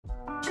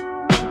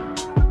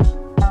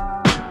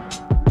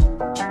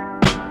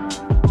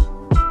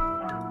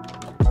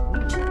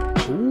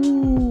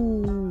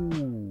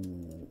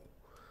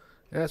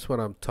That's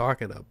what I'm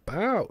talking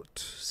about.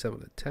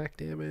 7 attack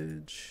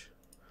damage.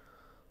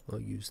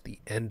 I'll use the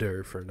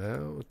Ender for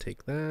now.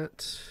 Take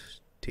that.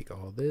 Take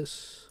all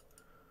this.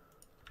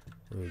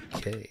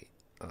 Okay.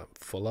 I'm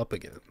full up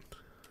again.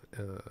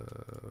 Throw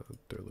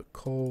the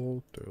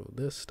coal. Throw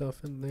this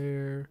stuff in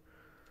there.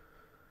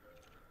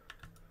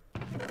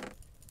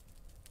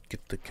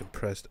 Get the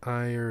compressed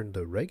iron.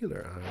 The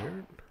regular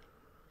iron.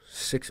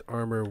 6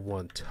 armor,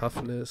 1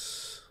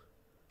 toughness.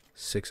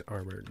 6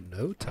 armor,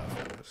 no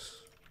toughness.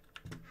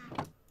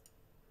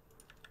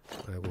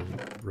 I will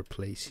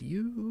replace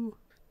you.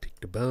 Take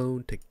the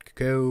bone, take the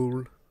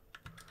coal.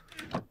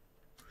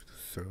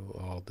 Throw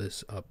all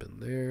this up in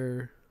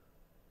there.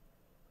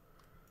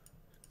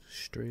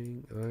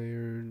 String,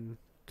 iron.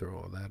 Throw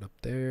all that up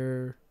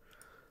there.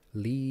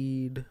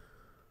 Lead.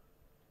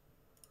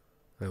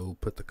 I will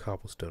put the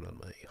cobblestone on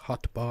my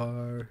hot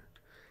bar.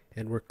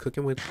 And we're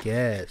cooking with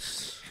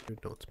gas.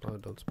 Don't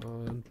spawn, don't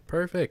spawn.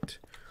 Perfect.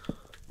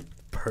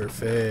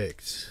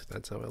 Perfect.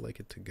 That's how I like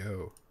it to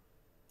go.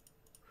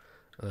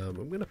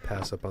 I'm going to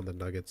pass up on the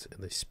nuggets and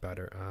the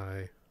spider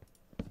eye.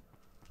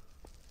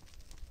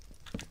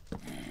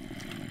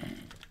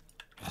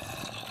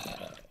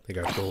 They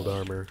got gold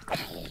armor.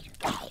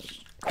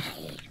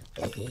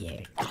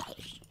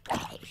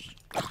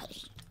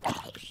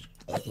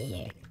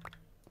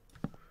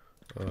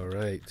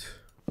 Alright.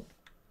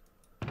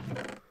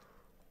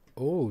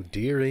 Oh,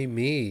 dearie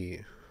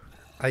me.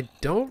 I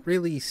don't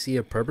really see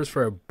a purpose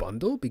for a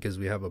bundle because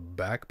we have a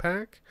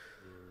backpack.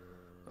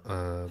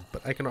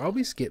 But I can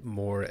always get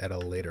more at a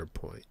later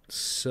point.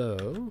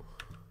 So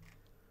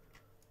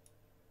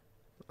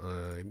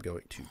I'm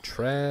going to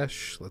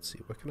trash. Let's see,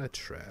 what can I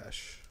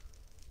trash?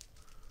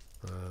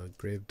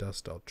 Grave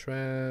dust I'll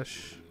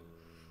trash.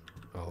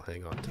 I'll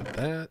hang on to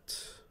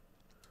that.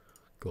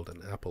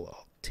 Golden apple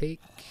I'll take.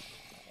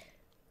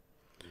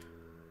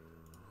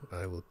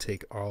 I will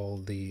take all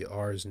the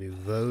Ars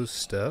Nouveau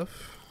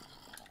stuff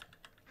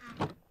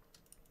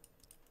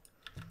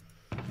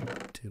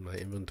to my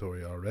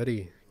inventory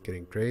already.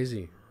 Getting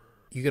crazy.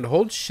 You can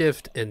hold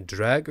shift and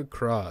drag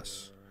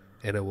across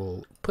and it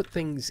will put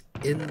things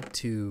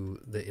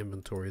into the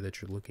inventory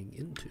that you're looking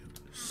into.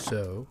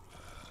 So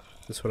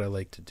that's what I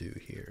like to do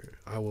here.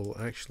 I will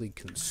actually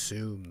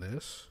consume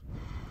this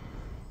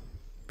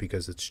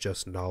because it's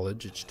just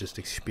knowledge, it's just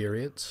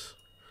experience.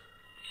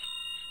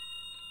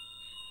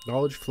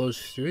 Knowledge flows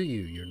through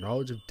you. Your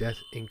knowledge of death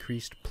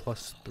increased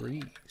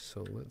 +3.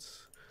 So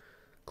let's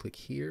click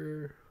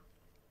here.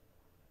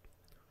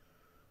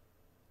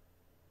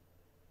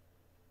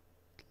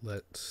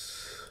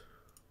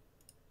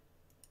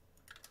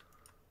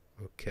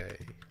 Okay.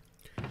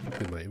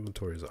 Dude, my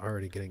inventory is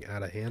already getting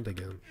out of hand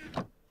again.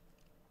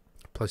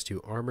 +2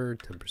 armor,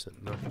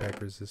 10%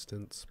 knockback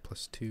resistance,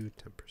 +2,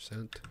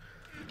 10%.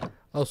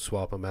 I'll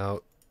swap them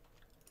out.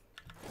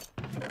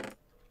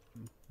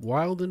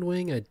 Wild and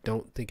Wing, I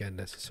don't think I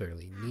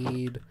necessarily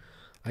need.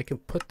 I can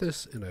put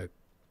this in a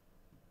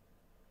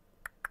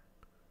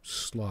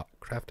slot,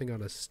 crafting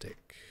on a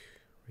stick,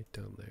 right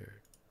down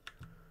there.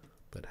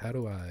 But how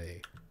do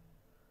I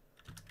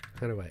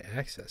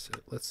access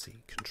it? Let's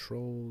see.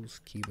 Controls,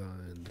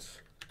 keybinds.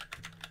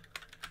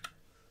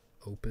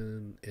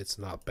 Open. It's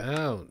not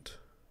bound.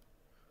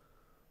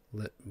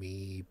 Let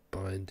me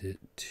bind it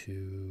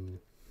to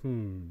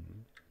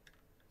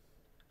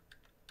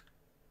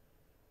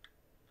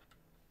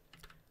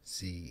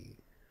Z.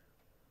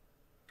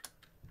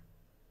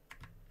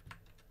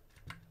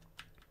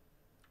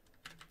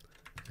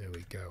 There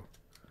we go.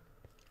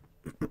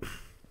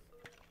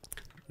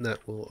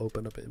 That will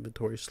open up an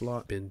inventory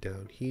slot. Bin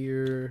down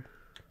here.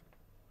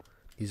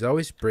 These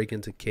always break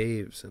into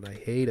caves and I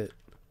hate it.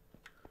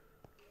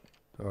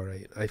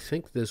 Alright, I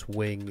think this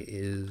wing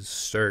is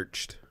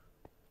searched.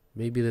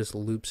 Maybe this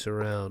loops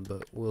around,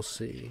 but we'll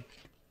see.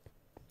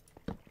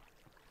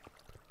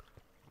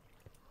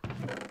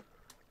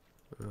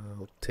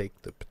 I'll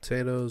take the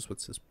potatoes.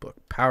 What's this book?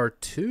 Power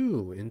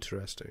 2.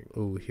 Interesting.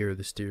 Oh, here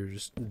the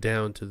steer's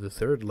down to the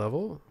 3rd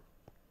level.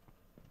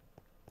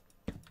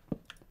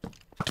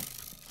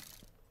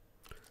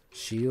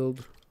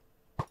 Shield.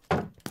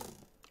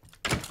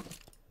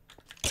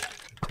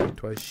 Attack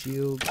twice,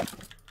 shield.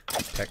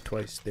 Attack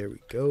twice, there we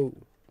go.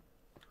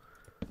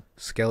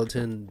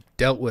 Skeleton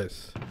dealt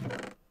with.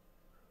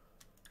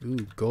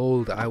 Ooh,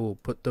 gold. I will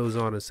put those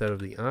on instead of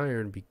the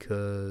iron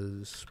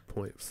because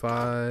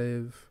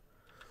 0.5,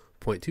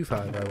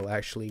 0.25, I will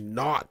actually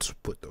not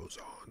put those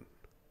on.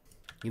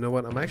 You know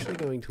what? I'm actually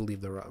going to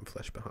leave the rotten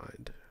flesh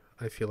behind.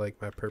 I feel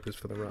like my purpose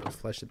for the rotten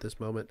flesh at this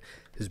moment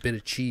has been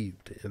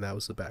achieved, and that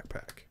was the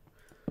backpack.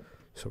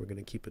 So we're going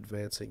to keep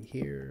advancing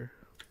here.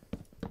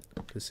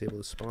 Disable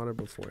the spawner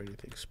before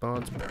anything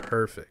spawns.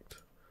 Perfect.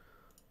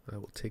 I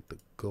will take the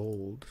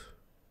gold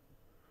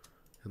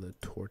and the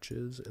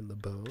torches and the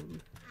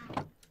bone.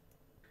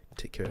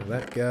 Take care of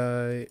that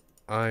guy.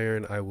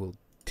 Iron I will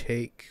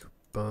take.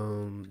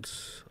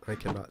 Bones I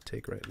cannot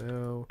take right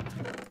now,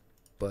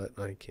 but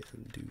I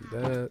can do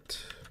that.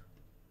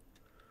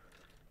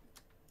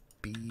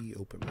 B,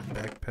 open my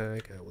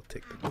backpack. I will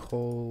take the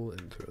coal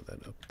and throw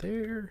that up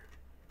there.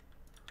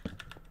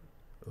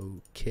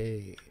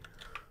 Okay.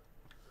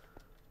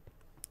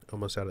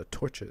 Almost out of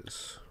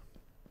torches.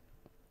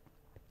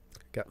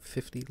 Got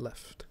 50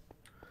 left.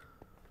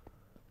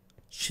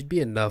 Should be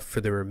enough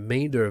for the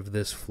remainder of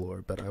this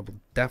floor, but I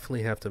will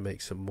definitely have to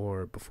make some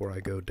more before I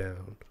go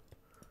down.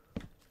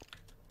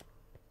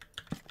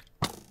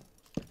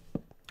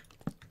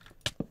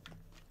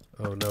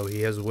 Oh no,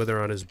 he has a wither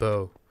on his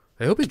bow.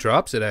 I hope he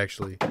drops it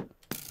actually.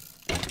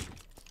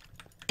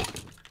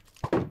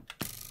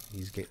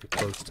 He's getting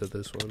close to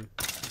this one.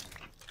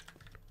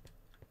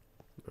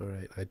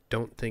 Alright, I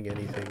don't think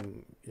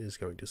anything is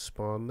going to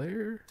spawn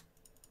there.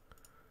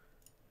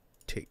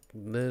 Take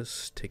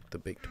this, take the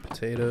baked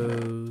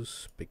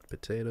potatoes. Baked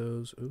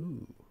potatoes,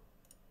 ooh.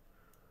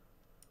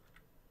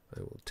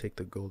 I will take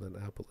the golden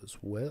apple as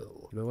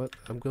well. You know what?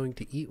 I'm going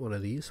to eat one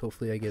of these.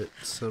 Hopefully I get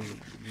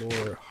some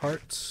more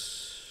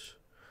hearts.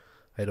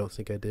 I don't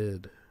think I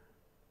did.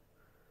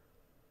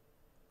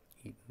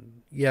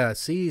 Eaten. Yeah,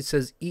 see, it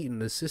says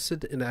eaten,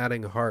 assisted in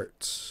adding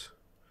hearts.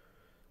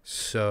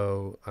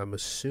 So I'm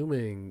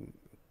assuming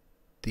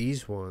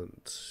these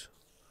ones,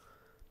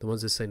 the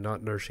ones that say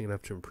not nourishing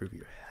enough to improve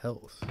your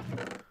health,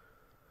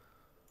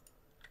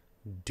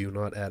 do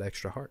not add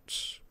extra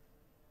hearts.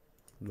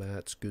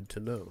 That's good to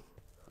know.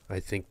 I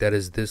think that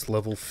is this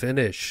level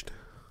finished.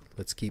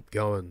 Let's keep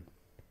going.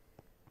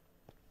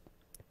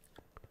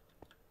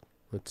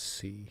 Let's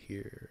see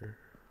here.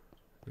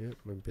 Yep,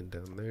 I've been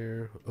down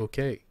there.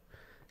 Okay.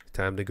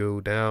 Time to go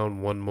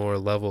down one more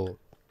level.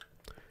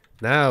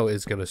 Now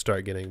it's going to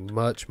start getting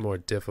much more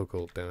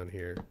difficult down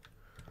here.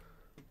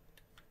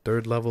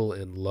 Third level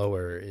and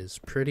lower is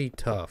pretty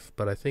tough,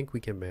 but I think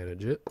we can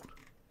manage it.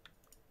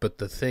 But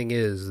the thing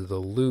is, the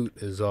loot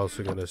is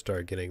also going to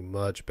start getting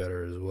much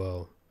better as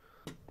well.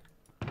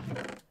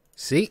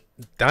 See?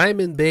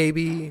 Diamond,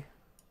 baby!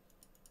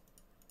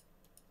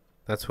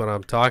 That's what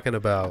I'm talking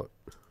about.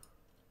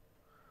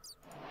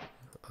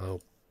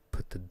 I'll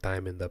put the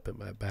diamond up in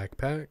my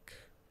backpack.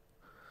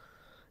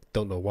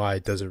 Don't know why,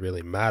 it doesn't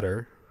really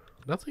matter.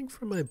 Nothing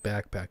from my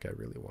backpack I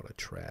really want to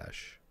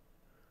trash.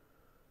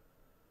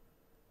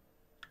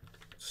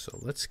 So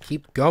let's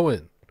keep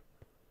going.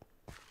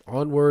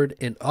 Onward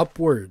and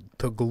upward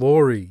to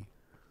glory.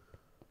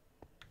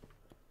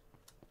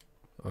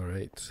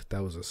 Alright,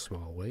 that was a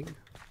small wing.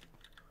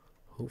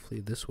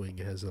 Hopefully this wing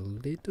has a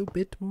little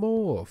bit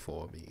more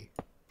for me.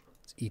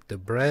 Let's eat the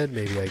bread.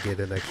 Maybe I get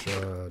an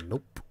extra...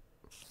 Nope.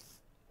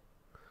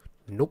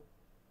 Nope.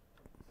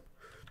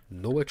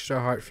 No extra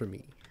heart for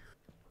me.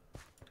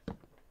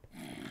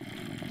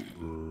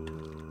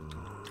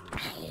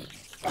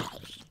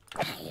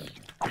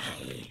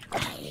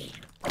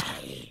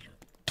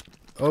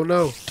 Oh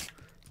no!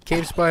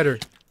 Cave spider!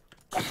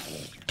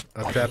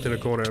 I'm trapped in a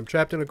corner. I'm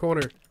trapped in a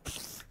corner.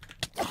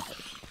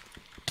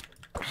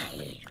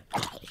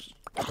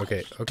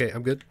 Okay, okay,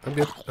 I'm good. I'm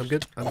good. I'm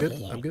good. I'm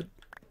good. I'm good.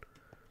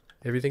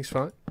 Everything's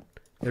fine.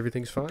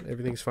 Everything's fine.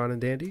 Everything's fine and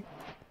dandy.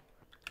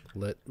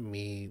 Let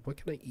me... What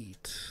can I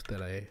eat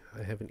that I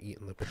haven't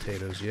eaten the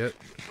potatoes yet?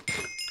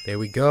 There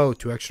we go.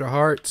 2 extra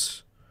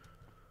hearts.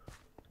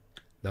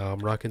 Now I'm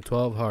rocking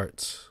 12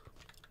 hearts.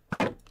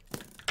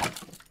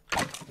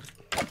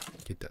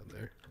 Get down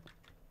there.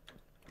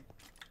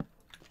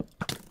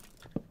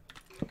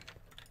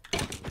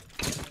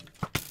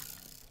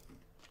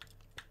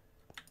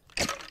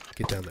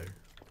 Get down there.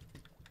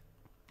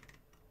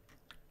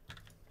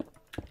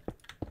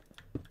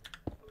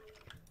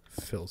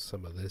 Fill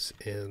some of this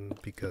in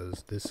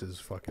because this is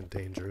fucking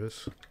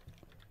dangerous.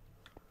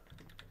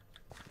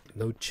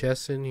 No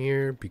chests in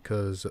here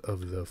because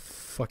of the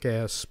fuck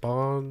ass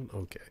spawn.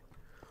 Okay.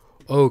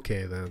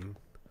 Okay then.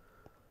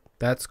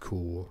 That's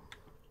cool.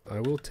 I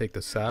will take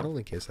the saddle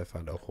in case I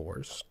find a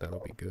horse. That'll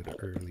be good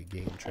early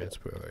game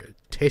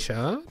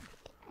transportation.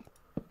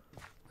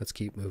 Let's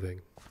keep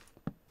moving.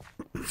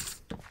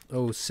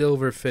 Oh,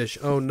 silverfish.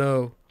 Oh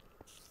no.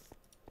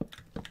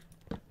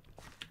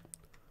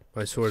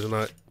 My sword's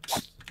not...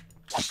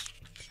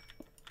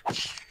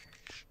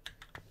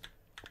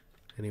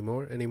 Any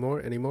more? Any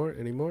more? Any more?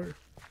 Any more?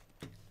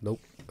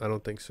 Nope, I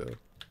don't think so.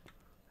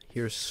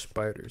 Here's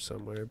spider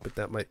somewhere, but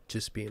that might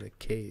just be in a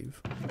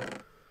cave.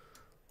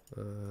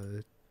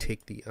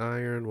 Take the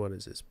iron. What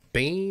is this?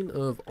 Bane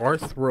of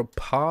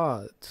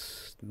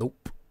arthropods.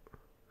 Nope.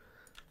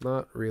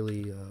 Not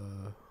really,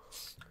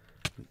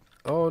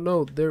 Oh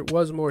no, there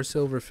was more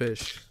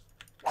silverfish.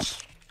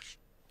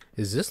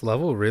 Is this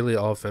level really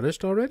all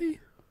finished already?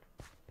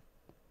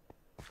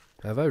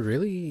 Have I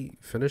really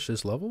finished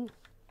this level?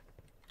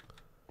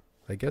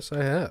 I guess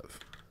I have.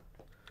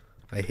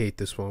 I hate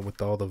this one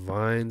with all the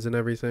vines and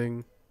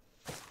everything.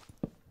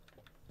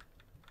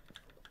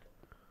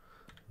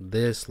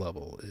 This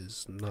level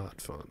is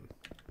not fun.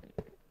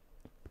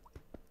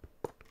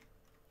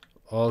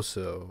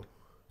 Also,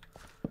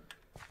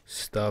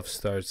 stuff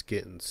starts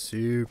getting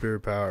super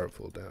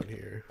powerful down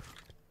here.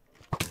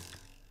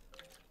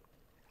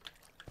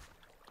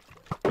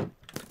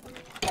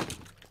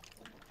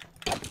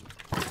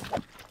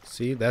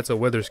 See, that's a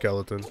wither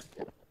skeleton.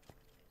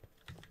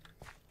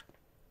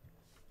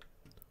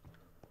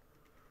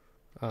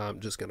 I'm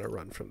just gonna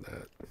run from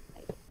that.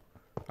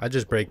 I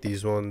just break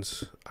these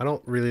ones. I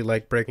don't really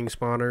like breaking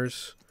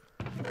spawners,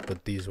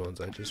 but these ones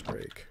I just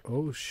break.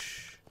 Oh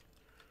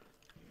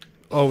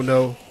oh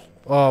no.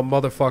 Oh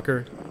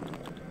motherfucker.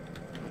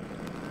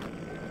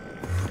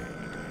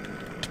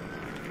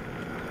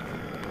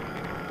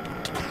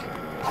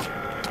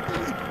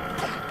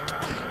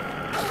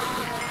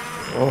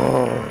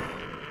 Oh.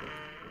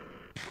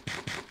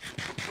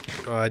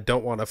 Oh, I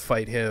don't want to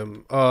fight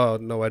him. Oh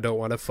no, I don't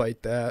want to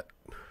fight that.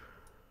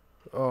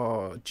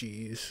 Oh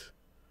jeez.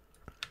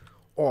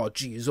 Oh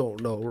jeez, oh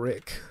no,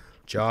 Rick.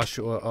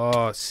 Joshua,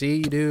 oh,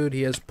 see dude,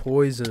 he has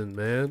poison,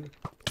 man.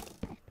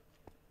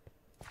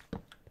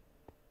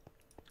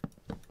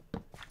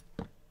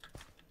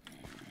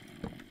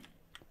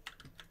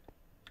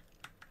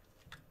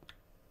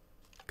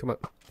 Come on.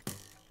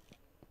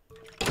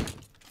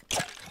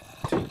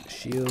 Take the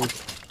shield.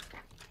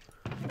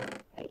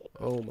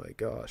 Oh my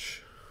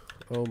gosh.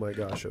 Oh my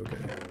gosh, okay.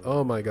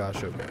 Oh my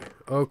gosh, okay.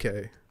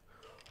 Okay.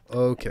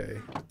 Okay.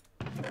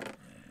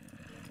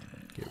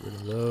 Get rid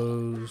of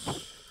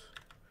those.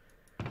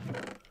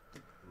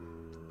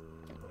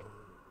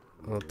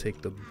 I'll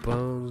take the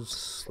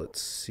bones.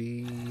 Let's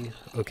see.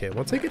 Okay,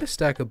 once I get a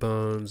stack of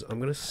bones, I'm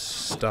gonna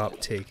stop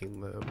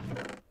taking them.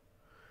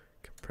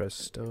 Compressed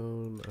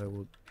stone. I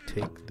will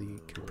take the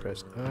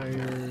compressed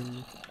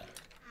iron.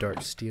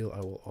 Dark steel I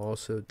will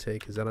also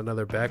take. Is that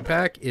another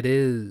backpack? It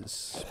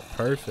is.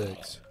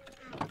 Perfect.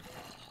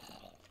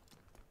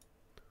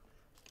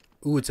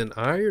 Ooh, it's an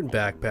iron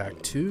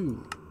backpack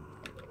too.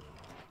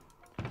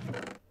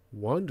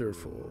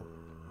 Wonderful.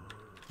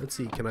 Let's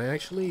see, can I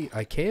actually...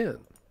 I can.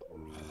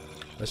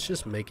 Let's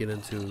just make it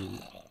into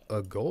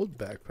a gold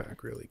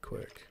backpack really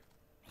quick.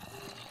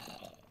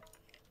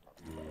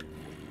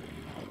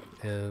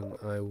 And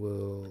I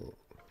will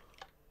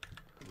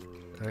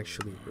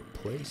actually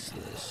replace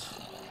this.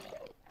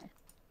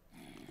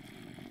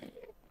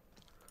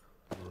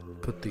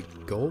 Put the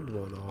gold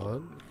one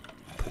on.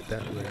 Put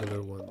that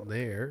regular one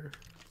there.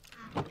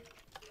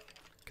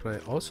 Can I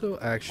also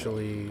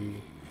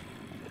actually...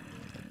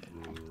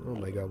 Oh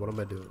my god, what am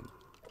I doing?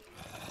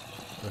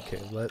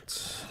 Okay,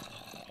 let's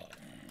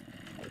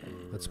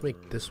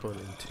make this one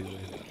into an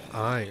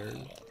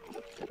iron.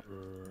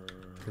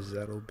 Because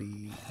that'll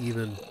be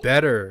even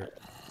better.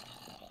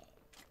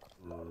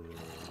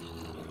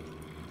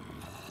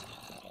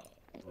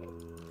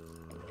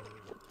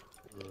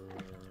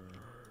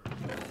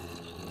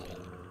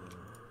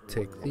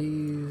 Take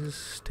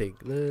these, take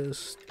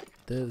this,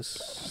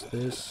 this.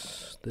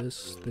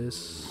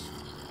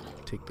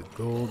 Take the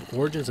gold.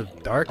 Origins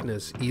of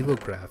Darkness,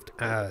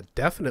 EvoCraft.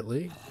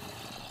 Definitely.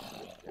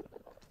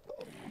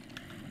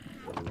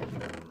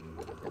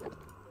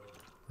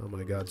 Oh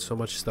my god, so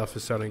much stuff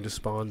is starting to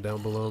spawn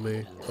down below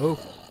me.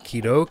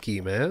 Okie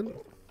dokie, man.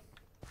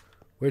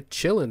 We're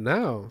chilling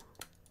now.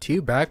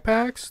 2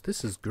 backpacks?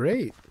 This is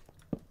great.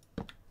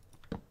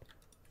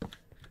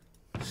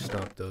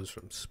 Stop those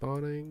from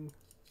spawning.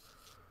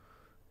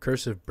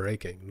 Cursive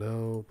breaking.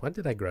 No. Why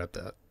did I grab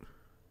that?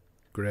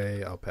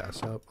 Gray, I'll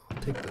pass up.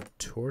 I'll take the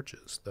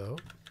torches, though.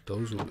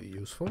 Those will be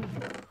useful.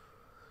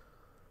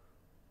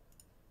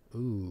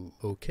 Ooh,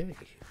 okay.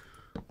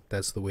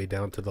 That's the way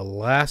down to the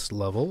last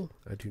level.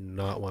 I do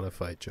not want to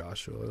fight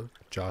Joshua.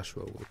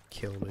 Joshua will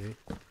kill me.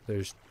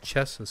 There's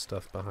chests and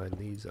stuff behind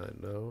these, I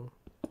know.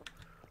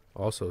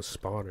 Also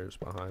spawners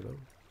behind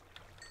them.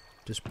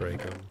 Just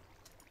break them.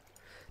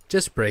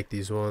 Just break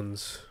these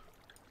ones.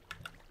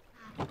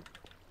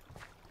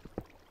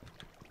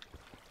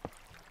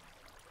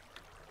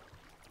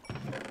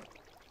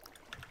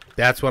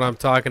 That's what I'm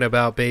talking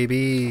about,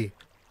 baby.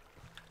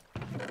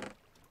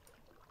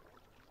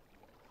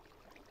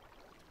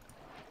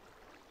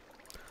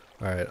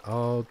 Alright,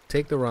 I'll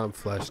take the raw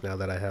flesh now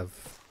that I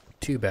have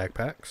 2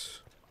 backpacks.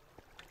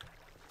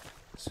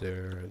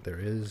 There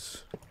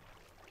is.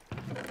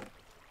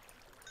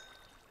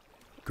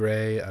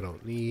 Gray, I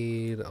don't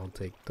need. I'll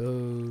take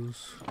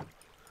those. I'll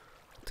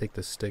take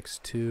the sticks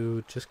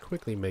too. Just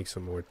quickly make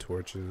some more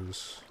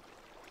torches.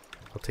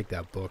 I'll take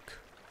that book.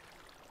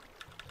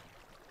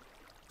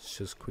 Let's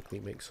just quickly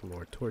make some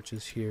more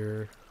torches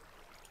here.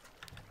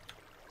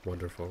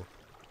 Wonderful.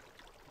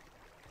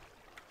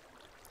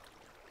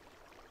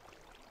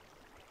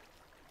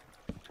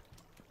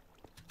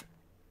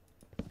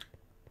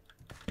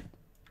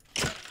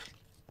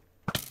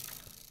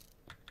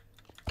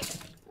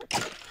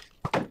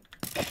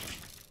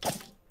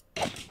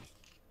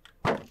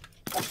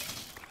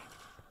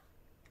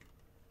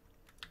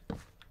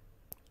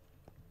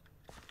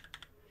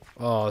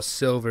 Oh,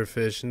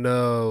 silverfish,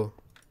 no.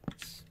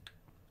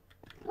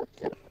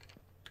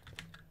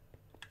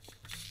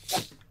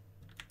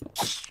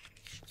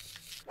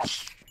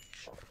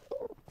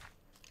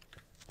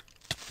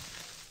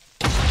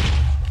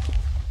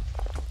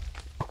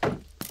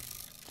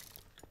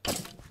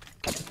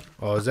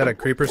 Oh, is that a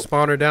creeper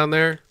spawner down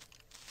there?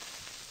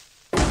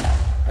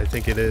 I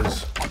think it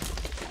is.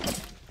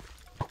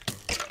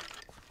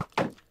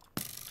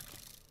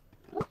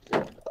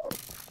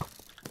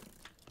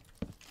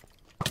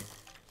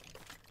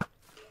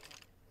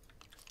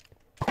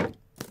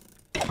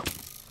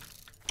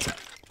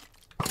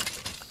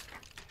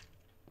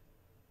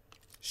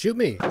 Shoot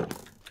me!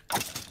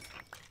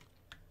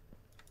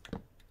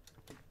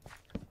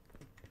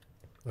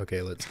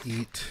 Okay, let's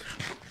eat.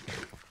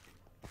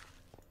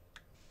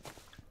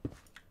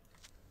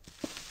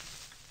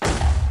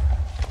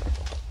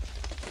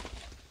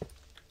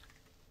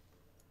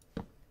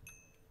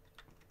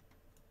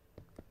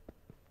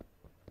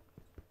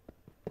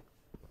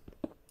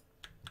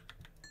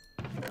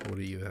 What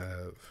do you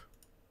have?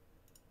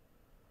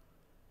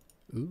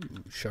 Ooh,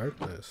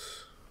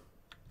 sharpness.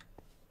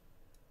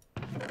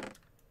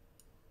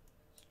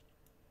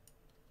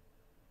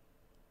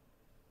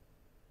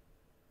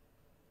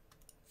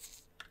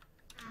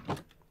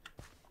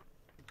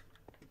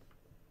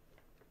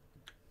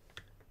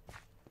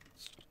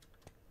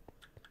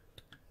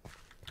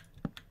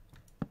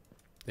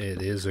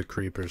 It is a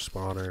creeper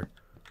spawner.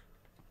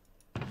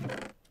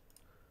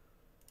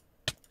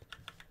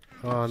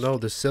 Oh no,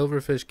 the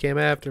silverfish came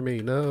after me.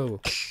 No.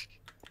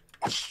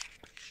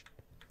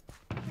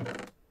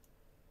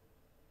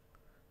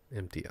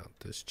 Empty out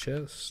this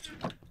chest.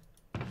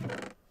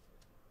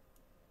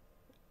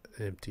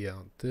 Empty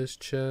out this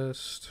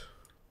chest.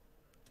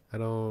 I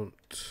don't...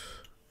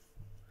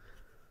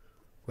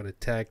 When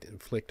attacked,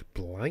 inflict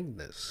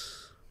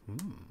blindness.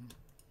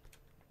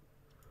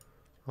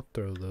 I'll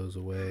throw those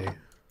away.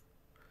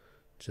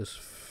 Just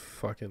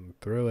fucking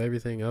throw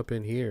everything up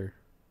in here.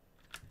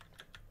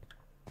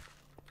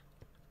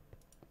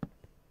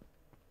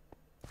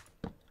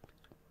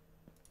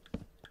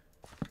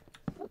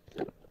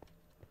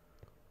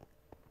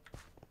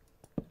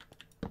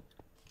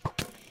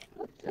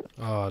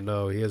 Oh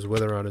no, he has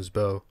wither on his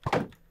bow.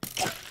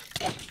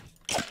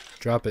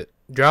 Drop it.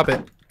 Drop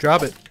it.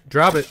 Drop it.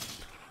 Drop it.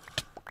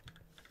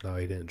 No,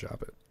 he didn't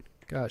drop it.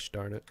 Gosh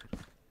darn it.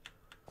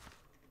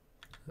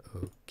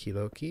 Okie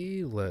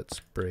dokie. Let's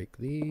break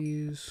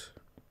these.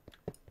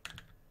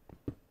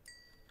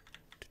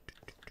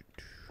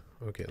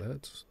 Okay,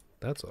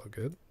 that's all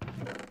good.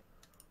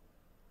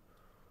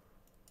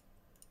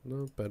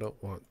 Nope, I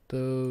don't want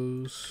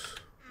those.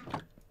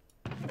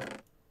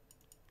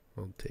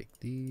 I'll take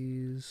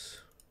these.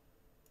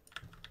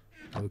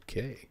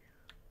 Okay.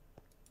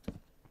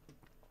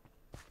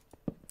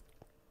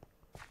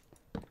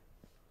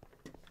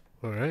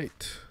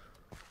 Alright.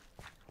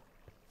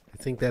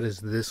 I think that is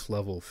this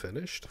level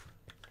finished.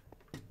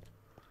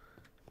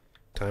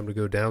 Time to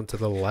go down to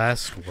the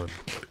last one.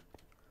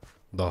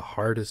 The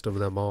hardest of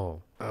them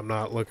all. I'm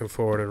not looking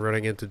forward to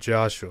running into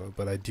Joshua,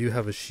 but I do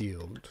have a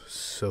shield,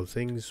 so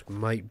things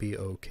might be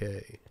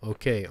okay.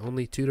 Okay,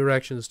 only 2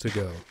 directions to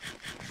go.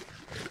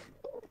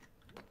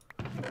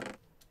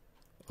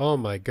 Oh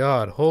my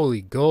god,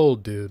 holy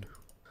gold, dude.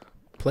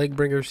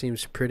 Plaguebringer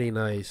seems pretty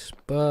nice,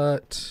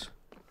 but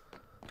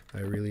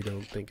I really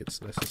don't think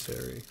it's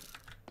necessary.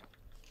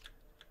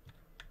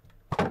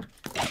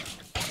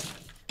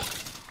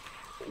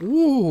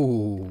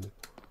 Ooh!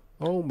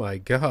 Oh my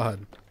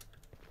god.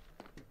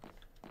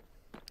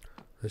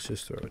 Let's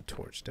just throw a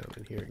torch down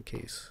in here in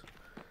case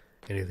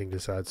anything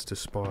decides to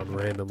spawn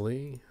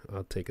randomly.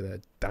 I'll take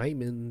that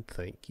diamond,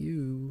 thank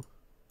you.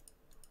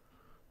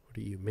 What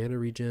are you? Mana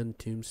regen,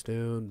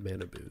 tombstone,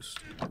 mana boost.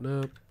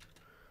 Nope.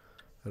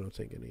 I don't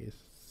think any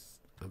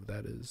of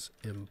that is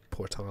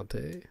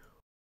importante.